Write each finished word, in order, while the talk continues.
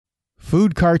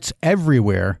food carts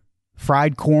everywhere,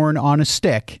 fried corn on a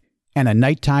stick, and a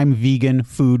nighttime vegan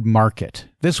food market.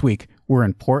 This week, we're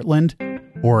in Portland,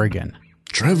 Oregon.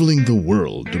 Traveling the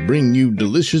world to bring you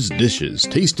delicious dishes,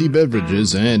 tasty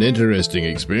beverages, and interesting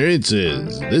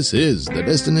experiences. This is the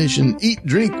Destination Eat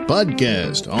Drink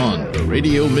Podcast on the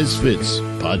Radio Misfits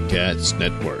Podcast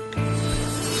Network.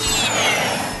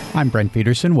 I'm Brent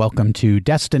Peterson. Welcome to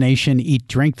Destination Eat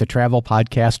Drink, the travel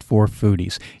podcast for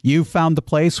foodies. You've found the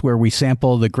place where we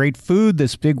sample the great food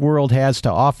this big world has to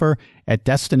offer at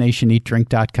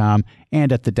DestinationEatDrink.com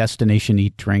and at the Destination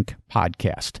Eat Drink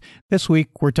podcast. This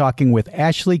week, we're talking with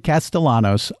Ashley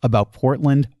Castellanos about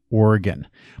Portland, Oregon.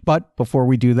 But before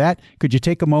we do that, could you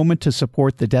take a moment to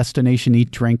support the Destination Eat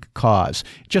Drink cause?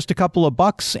 Just a couple of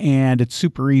bucks, and it's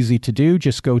super easy to do.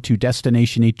 Just go to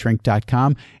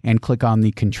DestinationEatDrink.com and click on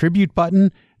the Contribute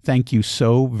button. Thank you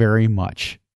so very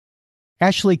much.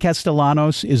 Ashley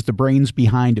Castellanos is the brains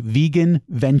behind Vegan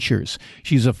Ventures.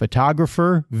 She's a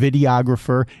photographer,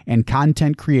 videographer, and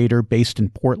content creator based in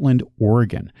Portland,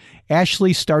 Oregon.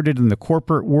 Ashley started in the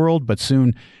corporate world, but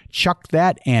soon chucked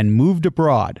that and moved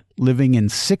abroad, living in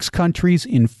 6 countries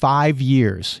in 5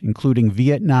 years, including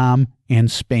Vietnam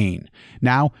and Spain.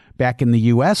 Now, back in the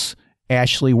U.S.,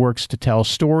 Ashley works to tell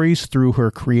stories through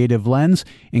her creative lens,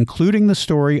 including the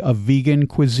story of vegan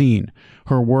cuisine.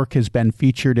 Her work has been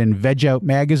featured in Veg Out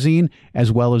magazine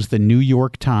as well as the New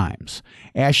York Times.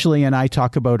 Ashley and I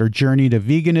talk about her journey to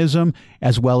veganism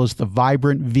as well as the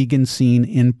vibrant vegan scene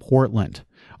in Portland.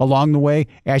 Along the way,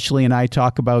 Ashley and I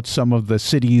talk about some of the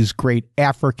city's great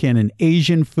African and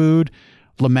Asian food,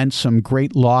 lament some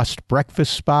great lost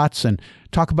breakfast spots, and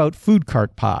talk about food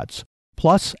cart pods.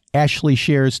 Plus, Ashley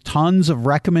shares tons of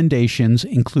recommendations,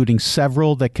 including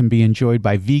several that can be enjoyed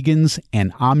by vegans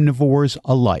and omnivores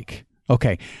alike.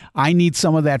 Okay, I need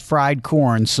some of that fried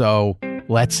corn, so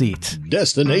let's eat.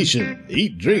 Destination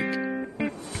Eat Drink.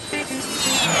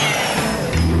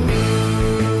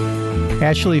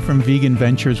 Ashley from Vegan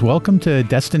Ventures, welcome to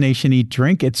Destination Eat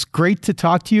Drink. It's great to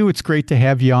talk to you. It's great to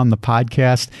have you on the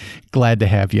podcast. Glad to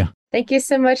have you. Thank you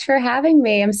so much for having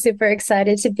me. I'm super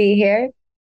excited to be here.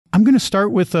 I'm going to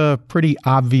start with a pretty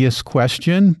obvious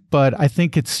question, but I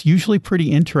think it's usually pretty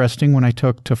interesting when I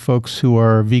talk to folks who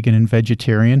are vegan and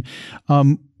vegetarian.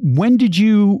 When did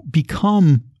you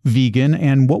become vegan,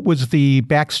 and what was the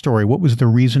backstory? What was the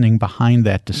reasoning behind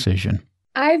that decision?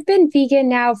 I've been vegan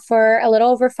now for a little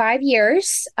over 5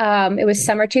 years. It was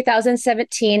summer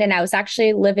 2017, and I was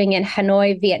actually living in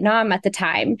Hanoi, Vietnam at the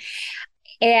time.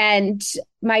 And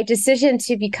my decision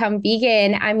to become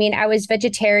vegan, I was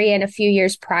vegetarian a few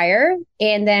years prior,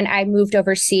 and then I moved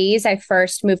overseas. I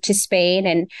first moved to Spain,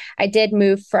 and I did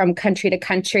move from country to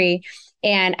country.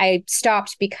 And I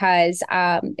stopped because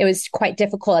it was quite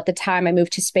difficult at the time. I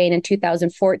moved to Spain in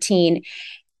 2014.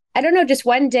 I don't know, just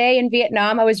one day in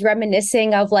Vietnam, I was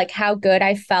reminiscing of like how good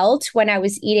I felt when I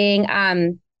was eating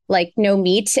no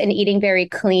meat and eating very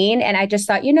clean. And I just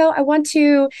thought, I want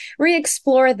to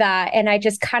re-explore that. And I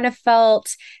just kind of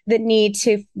felt the need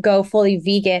to go fully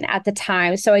vegan at the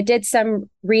time. So I did some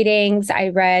readings. I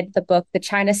read the book, The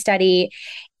China Study,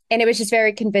 and it was just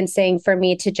very convincing for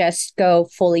me to just go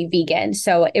fully vegan.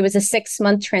 So it was a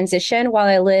 6-month transition while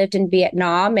I lived in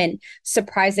Vietnam. And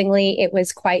surprisingly, it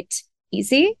was quite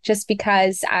easy just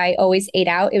because I always ate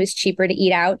out. It was cheaper to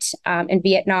eat out in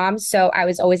Vietnam. So I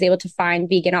was always able to find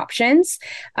vegan options.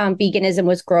 Veganism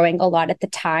was growing a lot at the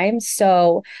time.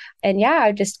 So,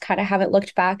 I just kind of haven't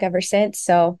looked back ever since.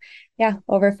 So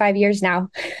over 5 years now.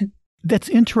 That's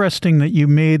interesting that you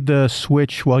made the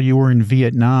switch while you were in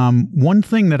Vietnam. One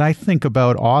thing that I think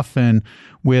about often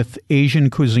with Asian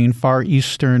cuisine, Far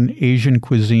Eastern Asian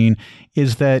cuisine,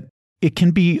 is that it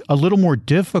can be a little more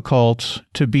difficult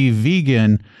to be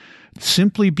vegan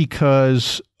simply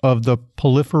because of the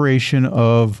proliferation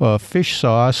of fish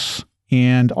sauce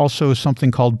and also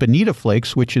something called bonita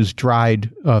flakes, which is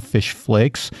dried fish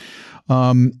flakes.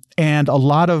 And a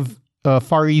lot of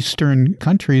Far Eastern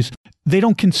countries, they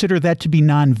don't consider that to be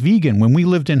non-vegan. When we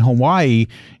lived in Hawaii,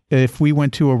 if we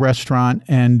went to a restaurant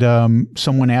and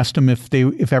someone asked them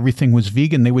if everything was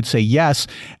vegan, they would say yes,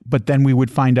 but then we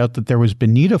would find out that there was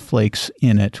bonita flakes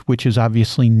in it, which is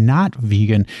obviously not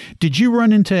vegan. Did you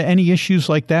run into any issues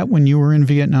like that when you were in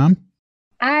Vietnam?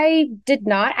 I did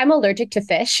not. I'm allergic to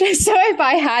fish. So if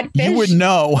I had fish, you would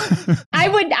know.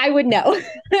 I would know.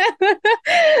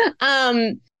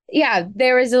 yeah,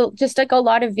 there was just like a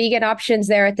lot of vegan options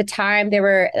there at the time. There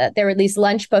were these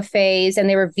lunch buffets, and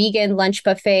they were vegan lunch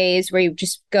buffets where you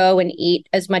just go and eat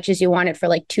as much as you wanted for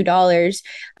like $2.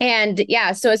 And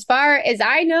yeah, so as far as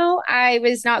I know, I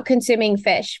was not consuming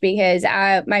fish because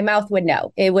my mouth would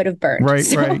know, it would have burned. Right,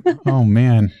 so. right. Oh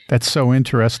man, that's so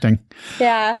interesting.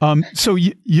 Yeah. So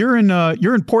you're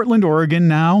in Portland, Oregon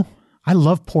now. I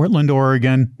love Portland,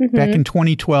 Oregon. Mm-hmm. Back in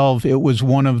 2012, it was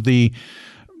one of the,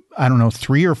 I don't know,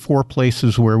 3 or 4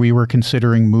 places where we were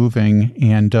considering moving.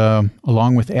 And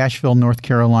along with Asheville, North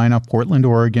Carolina, Portland,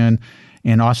 Oregon,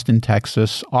 and Austin,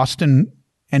 Texas. Austin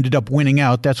ended up winning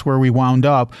out. That's where we wound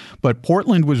up. But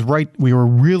Portland was right. We were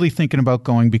really thinking about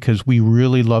going because we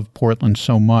really love Portland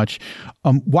so much.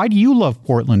 Why do you love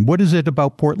Portland? What is it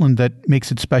about Portland that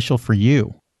makes it special for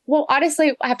you? Well,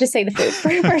 honestly, I have to say the food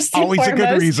first. Always a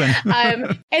good reason.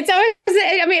 It's always,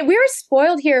 I mean, we were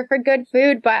spoiled here for good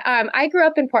food, but I grew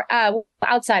up in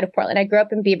outside of Portland. I grew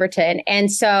up in Beaverton. And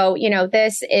so,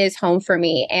 this is home for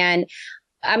me. And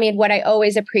I mean, what I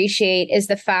always appreciate is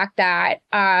the fact that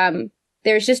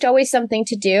there's just always something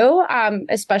to do,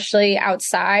 especially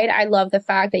outside. I love the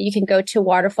fact that you can go to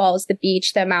waterfalls, the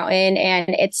beach, the mountain, and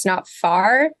it's not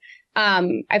far.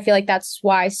 I feel like that's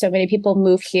why so many people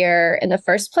move here in the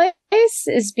first place,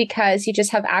 is because you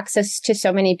just have access to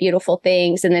so many beautiful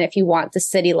things. And then if you want the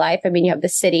city life, I mean, you have the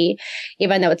city,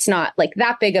 even though it's not like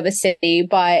that big of a city,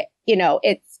 but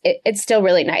it's still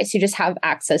really nice. You just have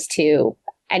access to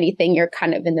anything you're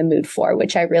kind of in the mood for,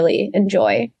 which I really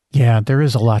enjoy. Yeah, there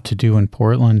is a lot to do in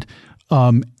Portland.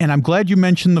 And I'm glad you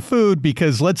mentioned the food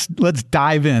because let's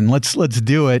dive in. Let's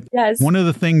do it. Yes. One of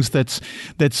the things that's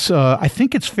I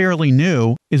think it's fairly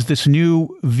new is this new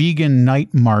vegan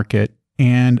night market.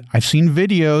 And I've seen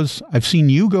videos. I've seen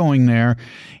you going there.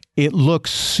 It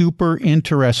looks super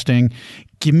interesting.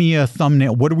 Give me a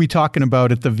thumbnail. What are we talking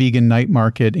about at the vegan night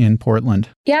market in Portland?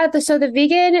 Yeah, so the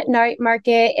vegan night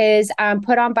market is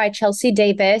put on by Chelsea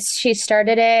Davis. She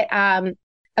started it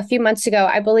a few months ago.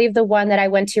 I believe the one that I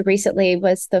went to recently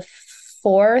was the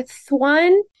 4th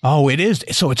one. Oh, it is.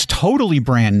 So it's totally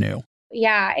brand new.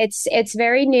 Yeah, it's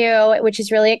very new, which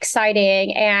is really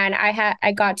exciting. And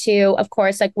I got to, of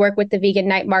course, like work with the vegan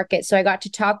night market. So I got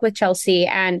to talk with Chelsea,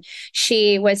 and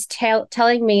she was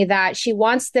telling me that she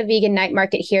wants the vegan night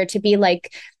market here to be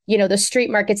like, the street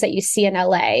markets that you see in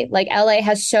LA. Like LA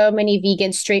has so many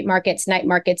vegan street markets, night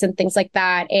markets, and things like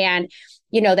that. And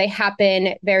they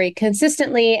happen very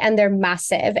consistently and they're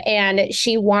massive. And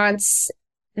she wants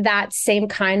that same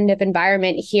kind of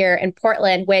environment here in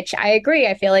Portland, which I agree.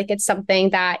 I feel like it's something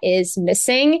that is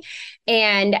missing.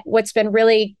 And what's been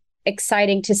really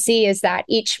exciting to see is that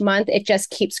each month it just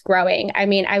keeps growing. I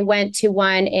mean, I went to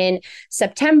one in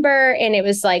September and it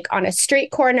was like on a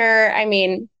street corner. I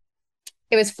mean,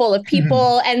 it was full of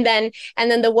people. And then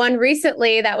the one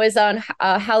recently that was on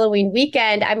Halloween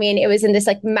weekend, I mean, it was in this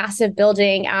like massive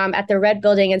building at the Red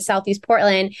Building in Southeast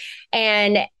Portland.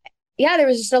 And yeah, there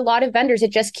was just a lot of vendors.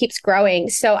 It just keeps growing.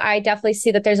 So I definitely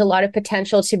see that there's a lot of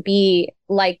potential to be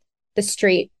like the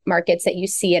street markets that you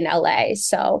see in LA.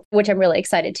 So, which I'm really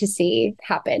excited to see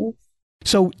happen.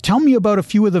 So tell me about a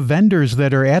few of the vendors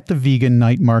that are at the vegan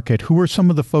night market. Who are some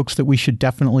of the folks that we should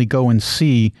definitely go and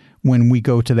see when we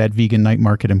go to that vegan night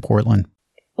market in Portland?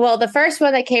 Well, the first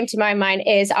one that came to my mind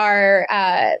is our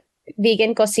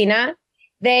Vegan Cocina.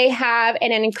 They have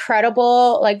an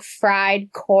incredible like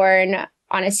fried corn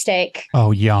on a stick.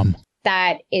 Oh, yum.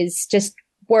 That is just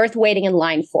worth waiting in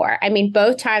line for. I mean,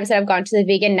 both times that I've gone to the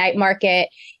vegan night market,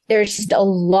 there's just a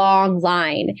long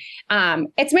line.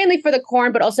 It's mainly for the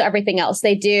corn, but also everything else.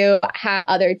 They do have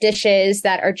other dishes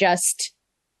that are just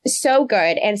so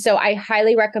good. And so I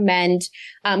highly recommend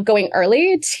going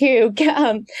early to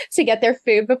get their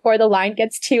food before the line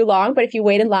gets too long. But if you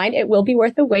wait in line, it will be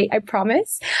worth the wait, I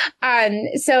promise.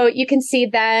 So you can see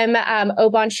them,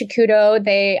 Obon Shikudo.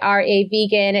 They are a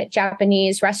vegan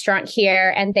Japanese restaurant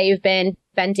here, and they've been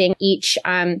vending each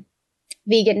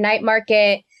vegan night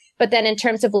market. But then in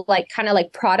terms of like kind of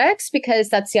like products, because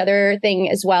that's the other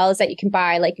thing as well, is that you can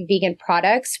buy like vegan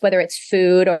products, whether it's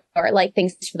food or like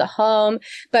things for the home.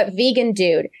 But Vegan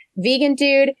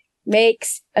Dude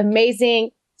makes amazing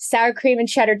sour cream and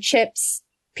cheddar chips,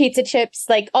 pizza chips,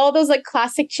 like all those like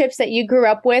classic chips that you grew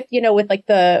up with, with like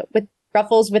with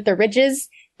Ruffles with the ridges.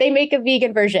 They make a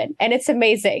vegan version and it's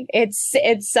amazing. It's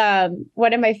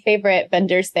one of my favorite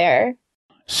vendors there.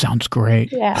 Sounds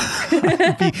great. Yeah.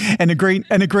 and a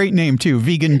great name too.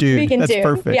 Vegan Dude. Vegan That's Dude.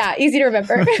 perfect. Yeah, easy to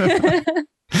remember.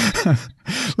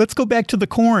 Let's go back to the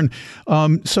corn.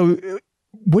 So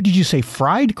what did you say?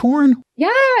 Fried corn? Yeah,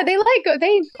 they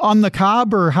on the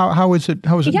cob, or how is it?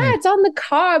 How is it? Yeah, made? it's on the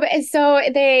cob. And so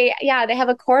they have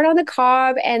a corn on the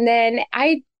cob. And then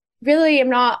I really am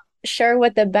not sure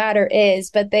what the batter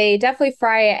is, but they definitely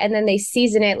fry it and then they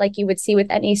season it like you would see with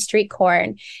any street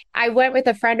corn. I went with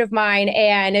a friend of mine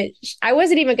and I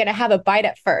wasn't even going to have a bite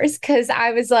at first because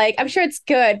I was like, I'm sure it's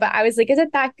good, but I was like, is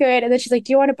it that good? And then she's like,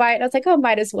 do you want to bite? And I was like, oh,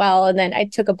 might as well. And then I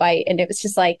took a bite and it was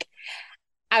just like,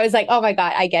 I was like, oh my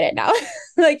God, I get it now.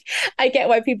 Like, I get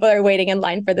why people are waiting in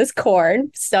line for this corn.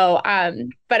 So,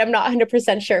 but I'm not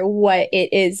 100% sure what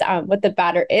it is, what the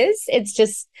batter is. It's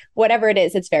just whatever it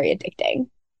is, it's very addicting.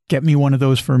 Get me one of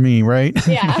those for me, right?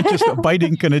 Yeah. Just a bite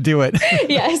ain't going to do it.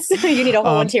 Yes. You need a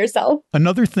whole one to yourself.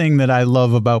 Another thing that I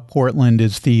love about Portland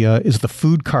is the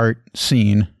food cart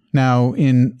scene. Now,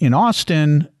 in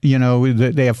Austin, they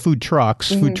have food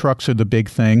trucks. Mm-hmm. Food trucks are the big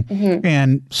thing. Mm-hmm.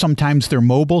 And sometimes they're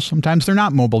mobile. Sometimes they're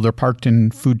not mobile. They're parked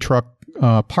in food truck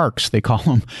parks, they call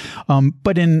them.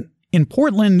 But in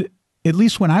Portland, at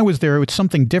least when I was there, it's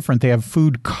something different. They have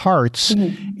food carts,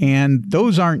 mm-hmm. and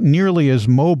those aren't nearly as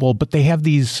mobile, but they have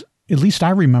these, at least I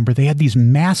remember, they had these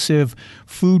massive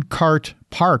food cart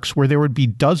parks where there would be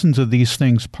dozens of these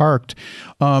things parked.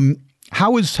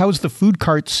 How is the food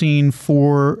cart scene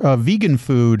for vegan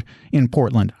food in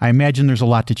Portland? I imagine there's a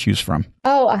lot to choose from.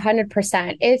 Oh,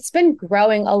 100%. It's been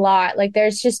growing a lot. Like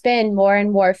there's just been more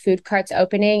and more food carts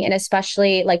opening, and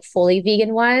especially like fully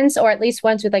vegan ones, or at least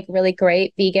ones with like really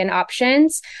great vegan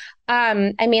options.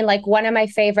 I mean, like one of my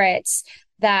favorites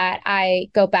that I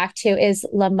go back to is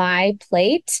Lamai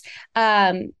Plate.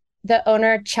 The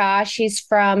owner, Cha, she's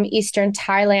from Eastern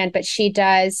Thailand, but she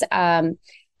does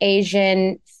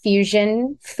Asian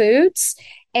fusion foods,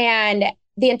 and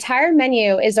the entire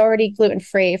menu is already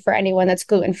gluten-free for anyone that's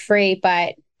gluten-free,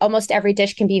 but almost every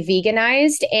dish can be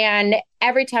veganized. And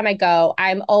every time I go,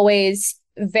 I'm always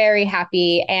very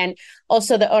happy. And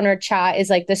also the owner, Cha,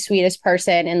 is like the sweetest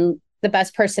person and the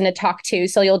best person to talk to.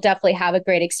 So you'll definitely have a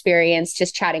great experience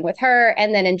just chatting with her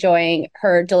and then enjoying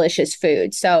her delicious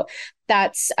food. So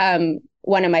that's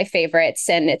one of my favorites.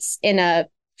 And it's in a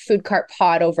food cart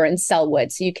pod over in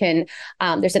Selwood. So you can,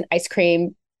 there's an ice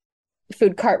cream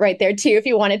food cart right there too, if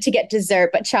you wanted to get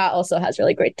dessert, but Cha also has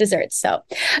really great desserts. So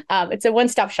it's a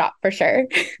one-stop shop for sure.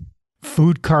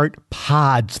 Food cart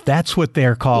pods. That's what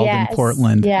they're called in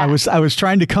Portland. Yeah. I was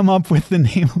trying to come up with the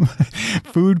name of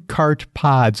food cart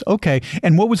pods. Okay.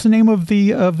 And what was the name of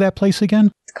that place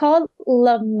again? It's called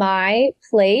Lamai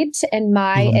Plate, and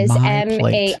Mai is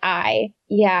M-A-I.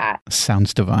 Yeah.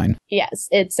 Sounds divine. Yes,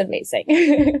 it's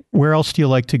amazing. Where else do you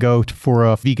like to go for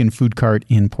a vegan food cart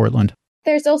in Portland?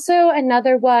 There's also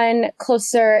another one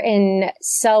closer in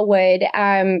Selwood.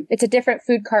 It's a different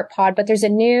food cart pod, but there's a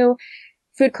new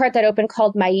food cart that opened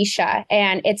called Maisha,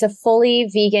 and it's a fully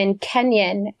vegan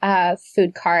Kenyan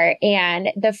food cart. And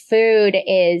the food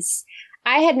is,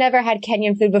 I had never had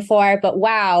Kenyan food before, but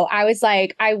wow, I was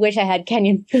like, I wish I had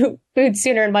Kenyan food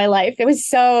sooner in my life. It was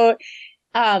so,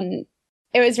 it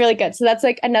was really good. So that's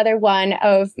like another one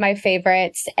of my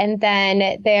favorites. And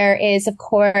then there is, of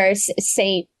course,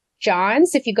 St.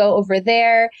 John's. If you go over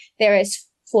there, there is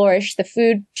Flourish the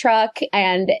food truck,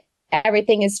 and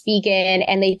everything is vegan,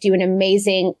 and they do an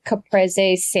amazing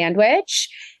caprese sandwich,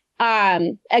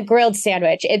 a grilled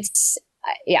sandwich. It's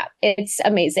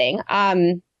amazing.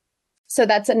 So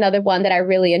that's another one that I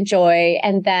really enjoy.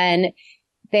 And then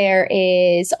there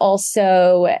is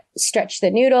also Stretch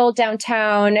the Noodle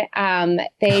downtown.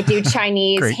 They do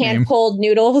Chinese hand-pulled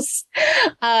noodles.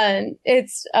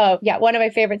 It's one of my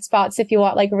favorite spots if you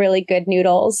want like really good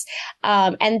noodles.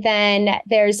 And then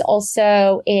there's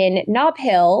also in Nob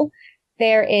Hill,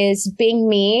 there is Bing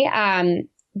Mi.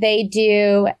 They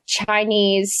do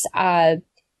Chinese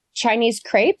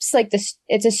crepes, like this.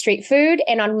 It's a street food.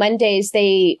 And on Mondays,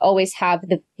 they always have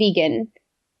the vegan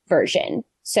version.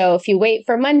 So if you wait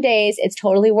for Mondays, it's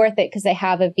totally worth it because they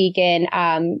have a vegan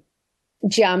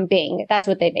jiambing. That's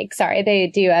what they make. Sorry. They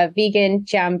do a vegan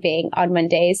jiambing on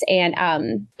Mondays,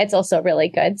 and it's also really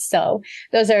good. So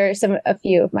those are a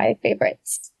few of my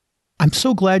favorites. I'm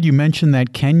so glad you mentioned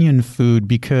that Kenyan food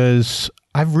because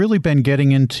I've really been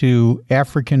getting into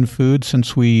African food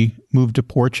since we moved to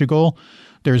Portugal.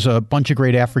 There's a bunch of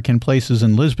great African places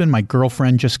in Lisbon. My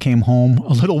girlfriend just came home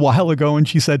a little while ago and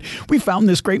she said, we found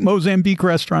this great Mozambique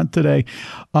restaurant today.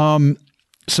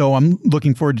 So I'm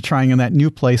looking forward to trying in that new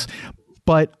place.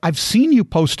 But I've seen you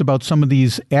post about some of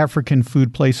these African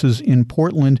food places in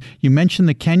Portland. You mentioned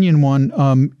the Kenyan one.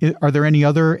 Are there any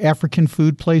other African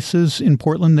food places in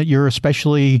Portland that you're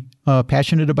especially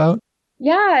passionate about?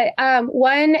 Yeah,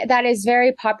 one that is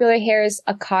very popular here is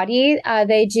Akadi.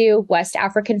 They do West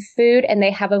African food, and they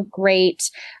have a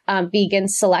great vegan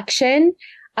selection,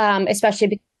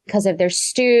 especially because of their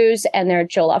stews and their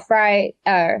jollof rice.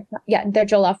 Their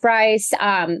jollof rice.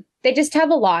 They just have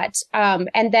a lot.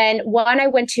 And then one I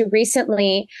went to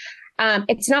recently.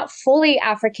 It's not fully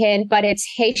African, but it's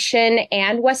Haitian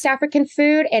and West African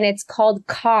food, and it's called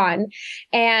Khan.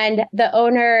 And the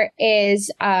owner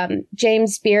is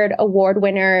James Beard Award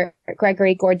winner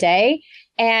Gregory Gourdet.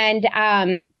 And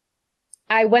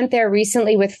I went there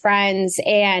recently with friends,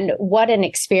 and what an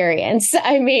experience.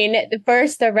 I mean,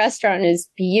 first, the restaurant is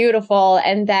beautiful,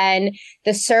 and then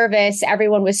the service,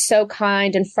 everyone was so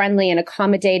kind and friendly and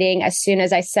accommodating. As soon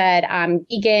as I said, I'm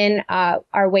vegan,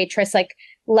 our waitress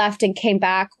left and came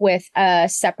back with a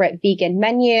separate vegan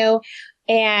menu.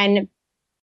 And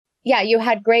yeah, you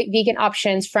had great vegan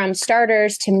options from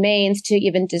starters to mains to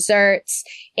even desserts.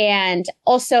 And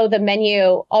also the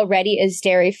menu already is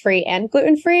dairy free and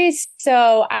gluten free.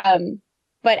 So,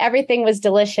 but everything was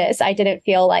delicious. I didn't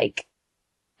feel like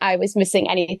I was missing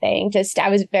anything. I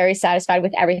was very satisfied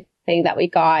with everything that we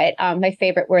got. My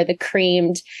favorite were the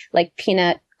creamed,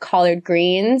 peanut collard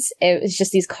greens. It was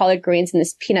just these collard greens and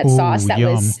this peanut sauce that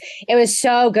yum. It was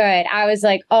so good. I was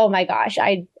like, oh my gosh,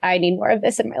 I need more of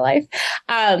this in my life.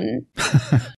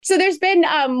 So there's been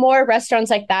more restaurants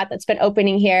like that's been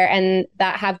opening here and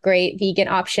that have great vegan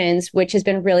options, which has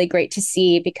been really great to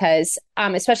see because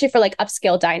especially for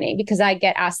upscale dining, because I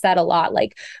get asked that a lot,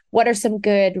 what are some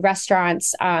good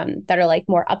restaurants that are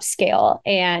more upscale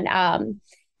and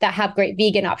that have great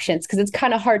vegan options, because it's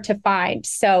kind of hard to find.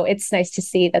 So it's nice to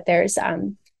see that there's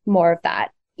more of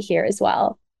that here as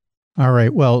well. All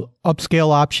right. Well,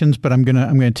 upscale options, but I'm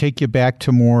gonna take you back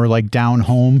to more down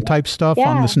home type stuff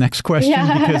on this next question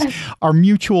because our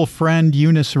mutual friend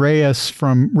Eunice Reyes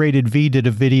from Rated V did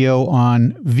a video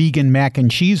on vegan mac and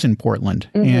cheese in Portland,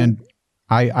 and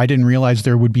I didn't realize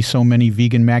there would be so many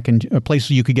vegan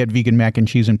places you could get vegan mac and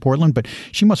cheese in Portland, but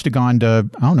she must have gone to,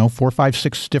 4, 5,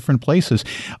 6 different places.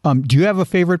 Do you have a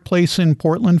favorite place in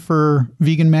Portland for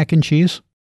vegan mac and cheese?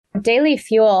 Daily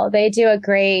Fuel. They do a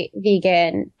great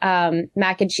vegan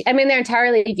mac and cheese. I mean, they're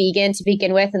entirely vegan to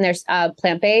begin with, and they're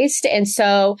plant-based. And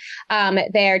so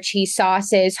their cheese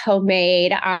sauce is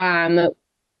homemade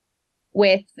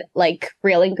with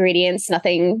real ingredients,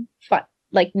 nothing fun.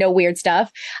 No weird stuff.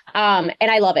 And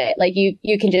I love it.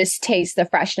 You can just taste the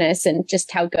freshness and just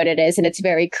how good it is. And it's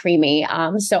very creamy.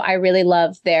 So I really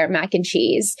love their mac and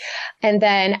cheese. And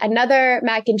then another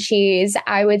mac and cheese,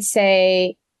 I would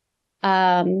say,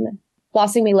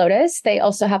 Blossoming Lotus. They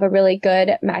also have a really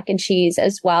good mac and cheese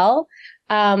as well.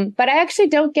 But I actually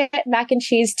don't get mac and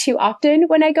cheese too often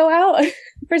when I go out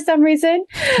for some reason.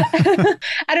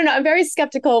 I don't know. I'm very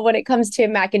skeptical when it comes to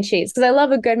mac and cheese because I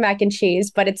love a good mac and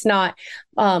cheese, but it's not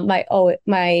my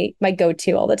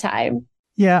go-to all the time.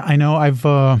 Yeah, I know.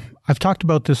 I've talked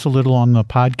about this a little on the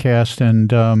podcast,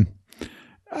 and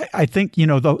I think,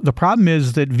 the problem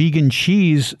is that vegan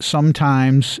cheese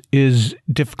sometimes is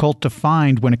difficult to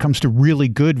find when it comes to really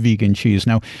good vegan cheese.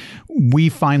 Now, we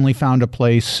finally found a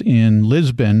place in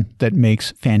Lisbon that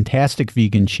makes fantastic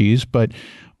vegan cheese, but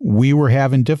we were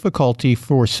having difficulty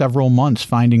for several months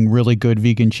finding really good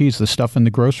vegan cheese. The stuff in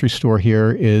the grocery store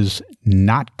here is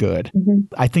not good. Mm-hmm.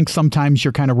 I think sometimes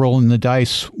you're kind of rolling the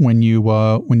dice when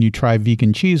you try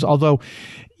vegan cheese, although,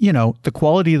 the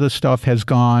quality of the stuff has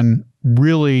gone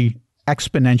really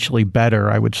exponentially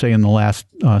better, I would say, in the last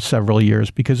several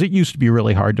years, because it used to be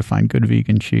really hard to find good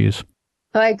vegan cheese.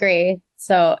 Oh, I agree.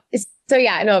 So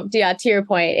yeah, no, yeah, to your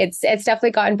point, it's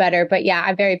definitely gotten better, but yeah,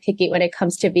 I'm very picky when it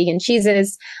comes to vegan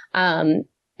cheeses,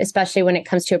 especially when it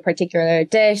comes to a particular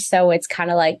dish. So it's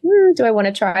kind of do I want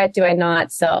to try it? Do I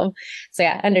not? So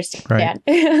yeah, I understand.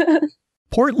 Right.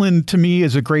 Portland to me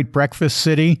is a great breakfast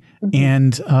city,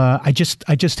 and I just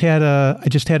had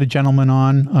a gentleman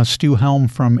on, Stu Helm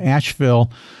from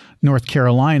Asheville, North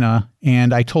Carolina,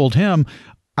 and I told him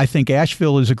I think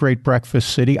Asheville is a great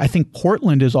breakfast city. I think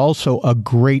Portland is also a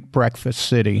great breakfast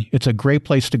city. It's a great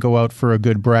place to go out for a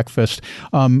good breakfast.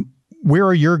 Where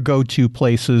are your go-to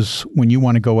places when you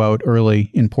want to go out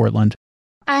early in Portland?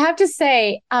 I have to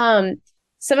say,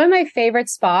 some of my favorite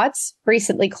spots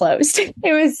recently closed. It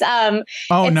was,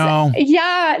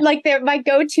 they're my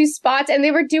go-to spots, and they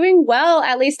were doing well,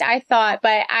 at least I thought.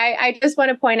 But I just want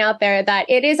to point out there that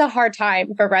it is a hard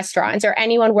time for restaurants or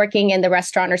anyone working in the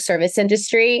restaurant or service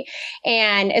industry,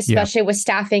 and especially with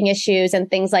staffing issues and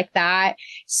things like that.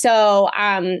 So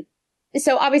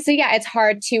obviously, yeah, it's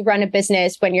hard to run a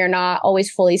business when you're not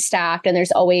always fully staffed and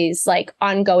there's always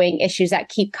ongoing issues that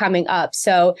keep coming up.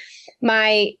 So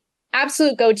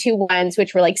absolute go-to ones,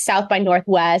 which were like South by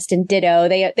Northwest and Ditto,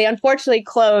 they unfortunately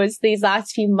closed these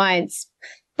last few months.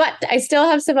 But I still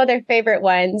have some other favorite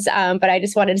ones. But I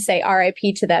just wanted to say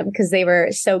RIP to them because they were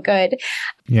so good.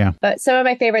 Yeah. But some of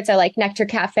my favorites are like Nectar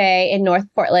Cafe in North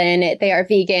Portland. They are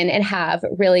vegan and have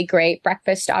really great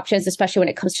breakfast options, especially when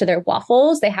it comes to their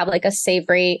waffles. They have like a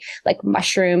savory, like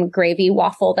mushroom gravy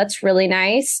waffle that's really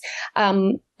nice.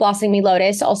 Blossoming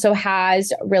Lotus also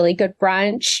has really good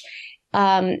brunch.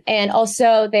 And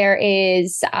also there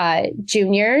is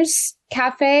Junior's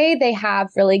Cafe. They have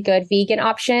really good vegan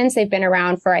options. They've been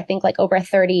around for, I think, like over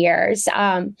 30 years.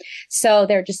 So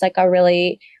they're just like a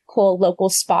really cool local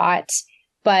spot.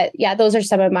 But yeah, those are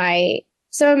some of my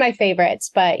favorites.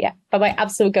 But my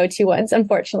absolute go-to ones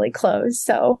unfortunately closed.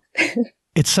 So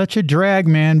it's such a drag,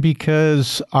 man,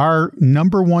 because our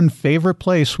number one favorite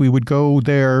place, we would go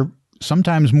there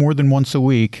sometimes more than once a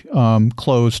week,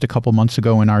 closed a couple months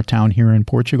ago in our town here in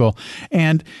Portugal.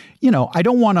 And, I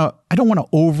don't want to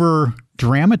over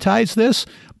dramatize this,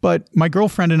 but my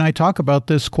girlfriend and I talk about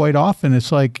this quite often.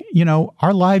 It's like,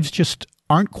 our lives just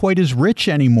aren't quite as rich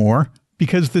anymore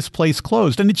because this place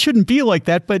closed. And it shouldn't be like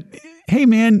that, but hey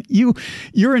man,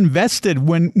 you're invested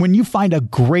when you find a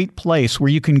great place where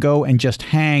you can go and just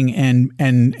hang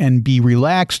and be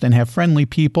relaxed and have friendly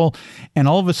people, and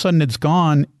all of a sudden it's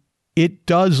gone. It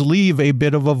does leave a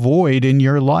bit of a void in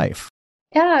your life.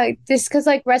 Yeah, just because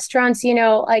like restaurants,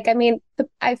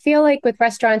 I feel like with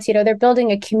restaurants, they're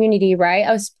building a community,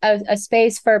 right? A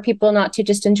space for people not to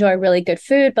just enjoy really good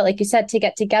food, but like you said, to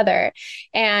get together.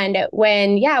 And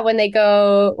when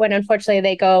unfortunately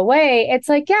they go away, it's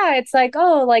like,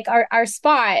 oh, like our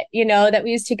spot, that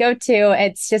we used to go to.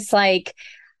 It's just like,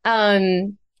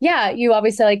 you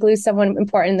obviously like lose someone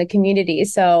important in the community.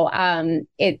 So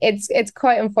it's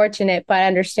quite unfortunate, but I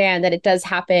understand that it does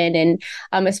happen, and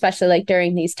especially like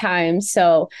during these times.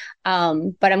 So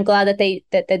but I'm glad that they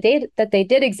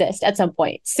did exist at some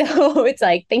point. So it's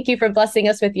like, thank you for blessing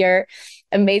us with your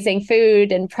amazing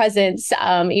food and presence,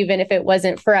 even if it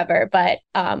wasn't forever. But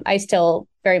I still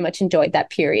very much enjoyed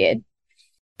that period.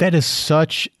 That is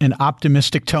such an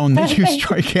optimistic tone that you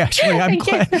strike, Ashley.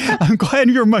 I'm glad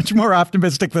you're much more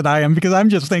optimistic than I am, because I'm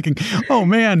just thinking, oh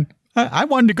man, I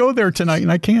wanted to go there tonight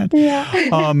and I can't.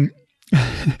 Yeah.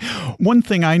 One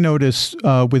thing I notice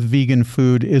with vegan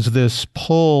food is this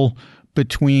pull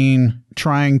between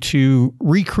trying to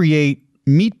recreate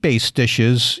meat-based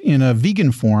dishes in a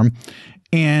vegan form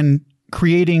and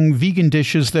creating vegan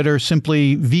dishes that are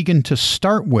simply vegan to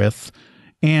start with.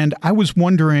 And I was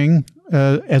wondering,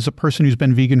 as a person who's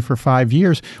been vegan for 5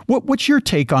 years, what's your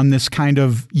take on this kind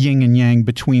of yin and yang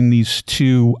between these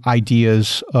two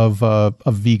ideas of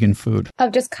vegan food?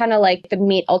 Of just kind of like the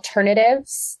meat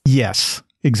alternatives? Yes,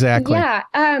 exactly. Yeah.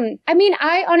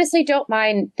 I honestly don't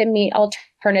mind the meat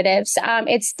alternatives.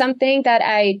 It's something that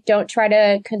I don't try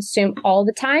to consume all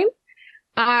the time.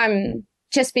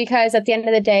 Just because at the end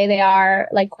of the day, they are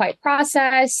like quite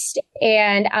processed,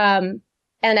 and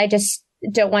I just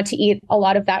don't want to eat a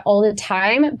lot of that all the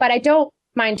time, but I don't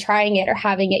mind trying it or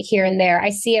having it here and there.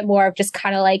 I see it more of just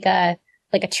kind of like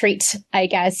a treat, I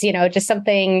guess, just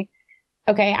something,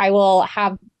 okay, I will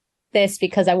have this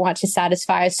because I want to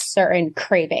satisfy a certain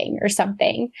craving or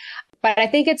something. But I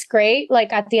think it's great.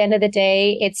 Like at the end of the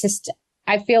day, it's just,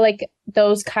 I feel like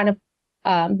those kind of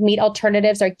meat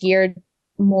alternatives are geared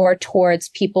more towards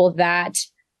people that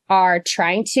are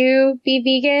trying to be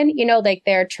vegan, like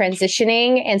they're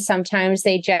transitioning, and sometimes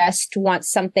they just want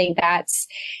something that's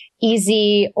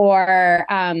easy or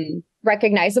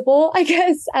recognizable, I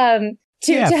guess.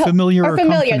 Familiar or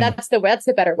familiar. That's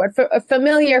the better word, for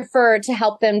familiar, to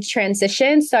help them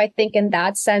transition. So I think in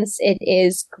that sense, it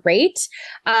is great.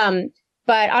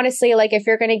 But honestly, like if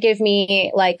you're going to give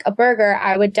me like a burger,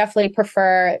 I would definitely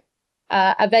prefer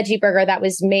a veggie burger that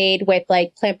was made with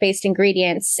like plant-based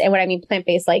ingredients. And what I mean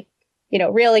plant-based, like,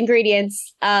 real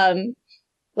ingredients,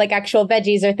 like actual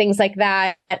veggies or things like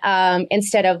that,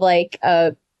 instead of like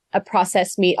a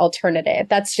processed meat alternative.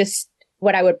 That's just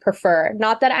what I would prefer.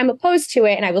 Not that I'm opposed to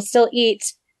it, and I will still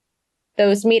eat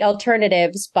those meat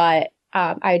alternatives, but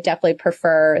I definitely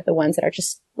prefer the ones that are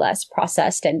just less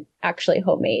processed and actually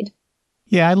homemade.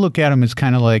 Yeah, I look at them as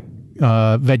kind of like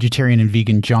vegetarian and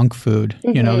vegan junk food.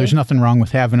 Mm-hmm. There's nothing wrong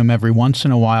with having them every once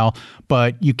in a while,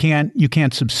 but you can't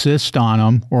subsist on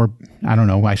them, or I don't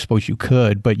know, I suppose you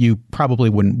could, but you probably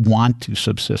wouldn't want to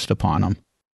subsist upon them.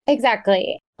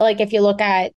 Exactly. Like if you look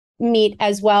at meat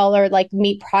as well, or like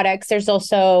meat products, there's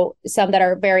also some that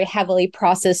are very heavily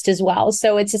processed as well.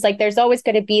 So it's just like there's always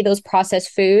going to be those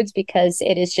processed foods because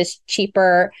it is just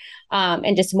cheaper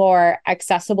and just more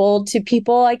accessible to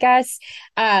people, I guess.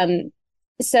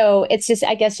 So it's just,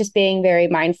 I guess, just being very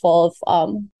mindful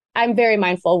of, I'm very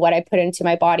mindful of what I put into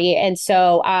my body. And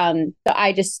so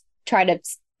I just try to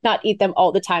not eat them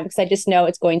all the time because I just know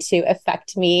it's going to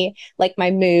affect me, like my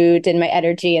mood and my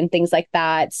energy and things like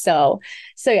that. So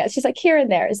yeah, it's just like here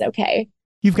and there is okay.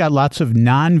 You've got lots of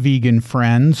non-vegan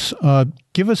friends.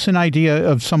 Give us an idea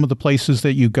of some of the places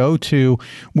that you go to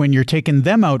when you're taking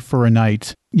them out for a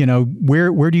night. You know,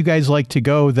 where do you guys like to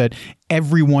go that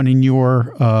everyone in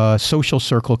your social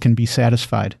circle can be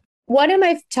satisfied? One of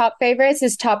my top favorites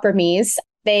is Top Burmese.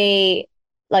 They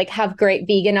like have great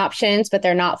vegan options, but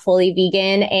they're not fully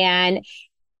vegan. And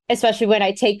especially when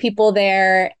I take people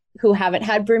there who haven't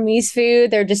had Burmese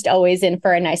food, they're just always in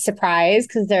for a nice surprise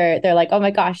because they're like, oh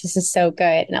my gosh, this is so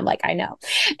good. And I'm like, I know.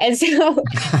 And so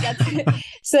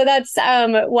that's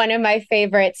one of my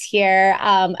favorites here.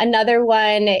 Another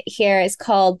one here is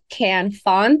called Can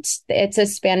Font. It's a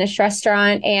Spanish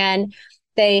restaurant, and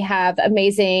they have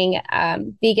amazing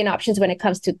vegan options when it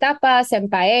comes to tapas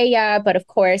and paella. But of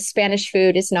course, Spanish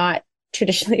food is not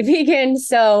traditionally vegan.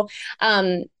 So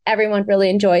everyone really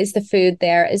enjoys the food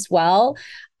there as well.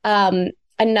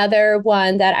 Another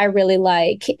one that I really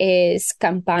like is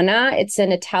Campana. It's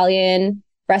an Italian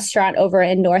restaurant over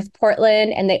in North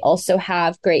Portland, and they also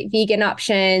have great vegan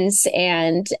options,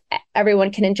 and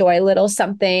everyone can enjoy a little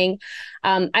something.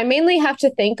 I mainly have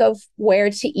to think of where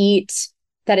to eat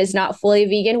that is not fully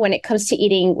vegan when it comes to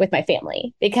eating with my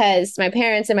family, because my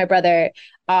parents and my brother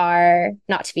are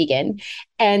not vegan.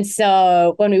 And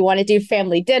so when we want to do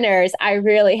family dinners, I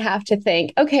really have to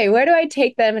think, okay, where do I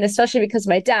take them? And especially because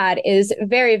my dad is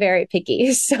very, very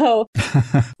picky. So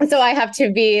I have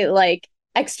to be like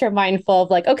extra mindful of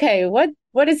like, okay,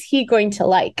 what is he going to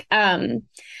like?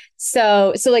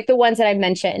 So like the ones that I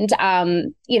mentioned,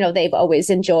 they've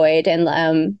always enjoyed,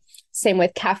 and same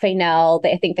with Cafe Nell.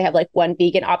 I think they have like one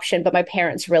vegan option, but my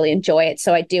parents really enjoy it.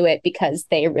 So I do it because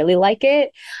they really like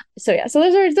it. So yeah, so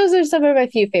those are some of my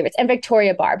few favorites. And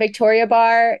Victoria Bar,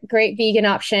 great vegan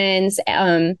options.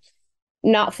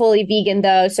 Not fully vegan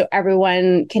though, so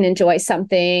everyone can enjoy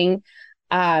something.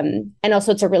 And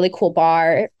also it's a really cool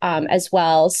bar as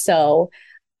well. So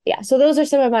yeah, so those are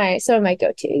some of my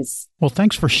go-tos. Well,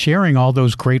 thanks for sharing all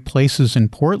those great places in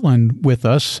Portland with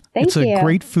us. It's a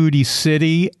great foodie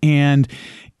city, and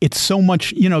it's so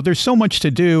much, there's so much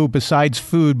to do besides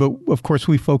food, but of course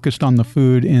we focused on the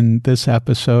food in this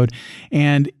episode.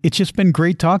 And it's just been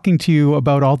great talking to you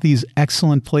about all these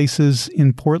excellent places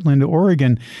in Portland,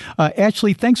 Oregon.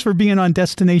 Ashley, thanks for being on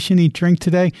Destination Eat Drink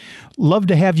today. Love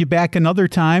to have you back another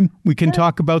time. We can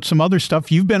talk about some other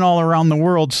stuff. You've been all around the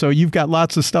world, so you've got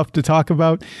lots of stuff to talk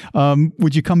about.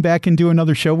 Would you come back and do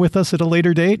another show with us at a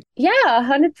later date? Yeah,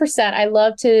 100%. I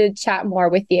love to chat more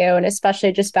with you, and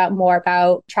especially just more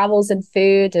about travels and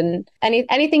food and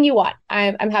anything you want.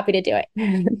 I'm happy to do it.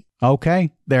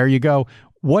 Okay, there you go.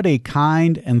 What a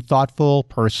kind and thoughtful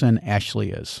person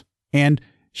Ashley is. And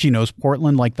she knows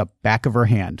Portland like the back of her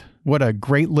hand. What a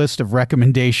great list of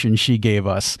recommendations she gave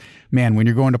us. Man, when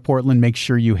you're going to Portland, make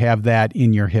sure you have that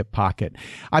in your hip pocket.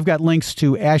 I've got links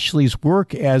to Ashley's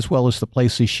work as well as the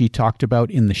places she talked about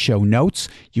in the show notes.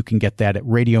 You can get that at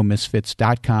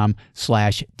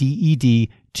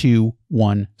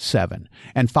radiomisfits.com/DED217.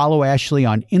 And follow Ashley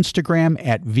on Instagram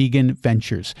at Vegan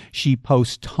Ventures. She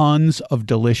posts tons of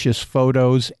delicious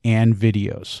photos and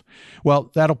videos.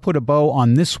 Well, that'll put a bow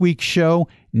on this week's show.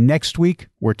 Next week,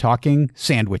 we're talking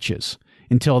sandwiches.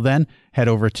 Until then, head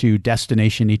over to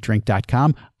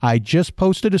DestinationEatDrink.com. I just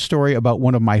posted a story about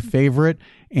one of my favorite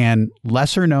and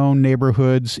lesser-known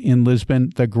neighborhoods in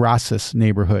Lisbon, the Graças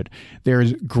neighborhood.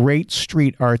 There's great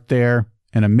street art there,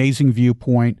 an amazing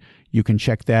viewpoint. You can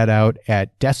check that out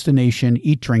at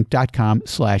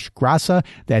DestinationEatDrink.com/Graça.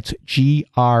 That's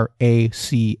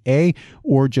GRACA,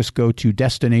 or just go to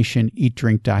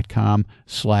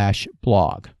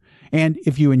DestinationEatDrink.com/blog. And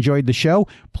if you enjoyed the show,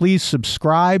 please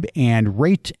subscribe and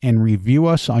rate and review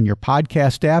us on your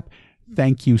podcast app.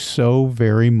 Thank you so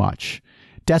very much.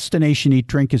 Destination Eat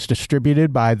Drink is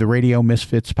distributed by the Radio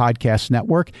Misfits Podcast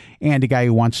Network, and a guy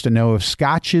who wants to know if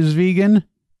Scotch is vegan,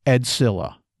 Ed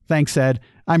Silla. Thanks, Ed.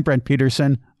 I'm Brent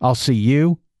Peterson. I'll see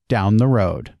you down the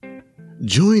road.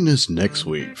 Join us next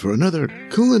week for another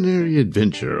culinary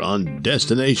adventure on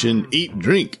Destination Eat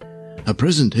Drink, a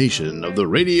presentation of the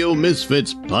Radio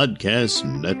Misfits Podcast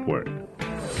Network.